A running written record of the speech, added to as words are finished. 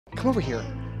come over here.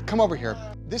 Come over here.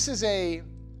 This is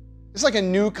like a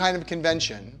new kind of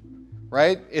convention,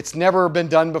 right? It's never been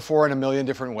done before in a million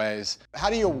different ways. How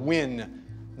do you win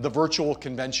the virtual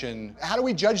convention? How do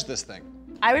we judge this thing?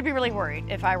 I would be really worried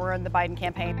if I were in the Biden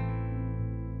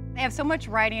campaign. They have so much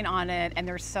writing on it, and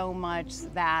there's so much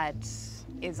that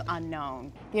is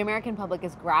unknown. The American public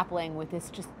is grappling with this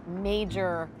just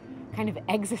major kind of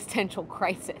existential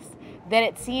crisis that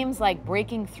it seems like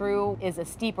breaking through is a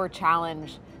steeper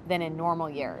challenge than in normal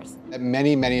years.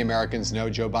 Many, many Americans know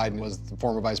Joe Biden was the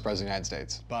former vice president of the United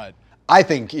States. But I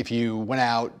think if you went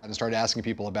out and started asking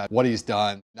people about what he's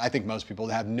done, I think most people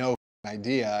have no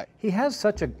idea. He has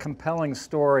such a compelling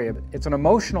story. It's an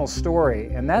emotional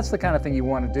story, and that's the kind of thing you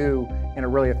want to do in a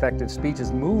really effective speech,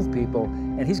 is move people,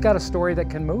 and he's got a story that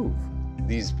can move.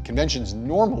 These conventions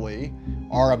normally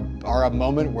are a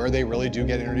moment where they really do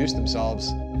get to introduce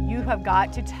themselves. You have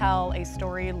got to tell a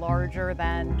story larger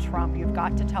than Trump. You've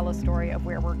got to tell a story of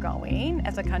where we're going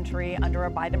as a country under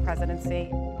a Biden presidency,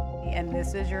 and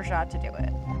this is your shot to do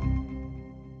it.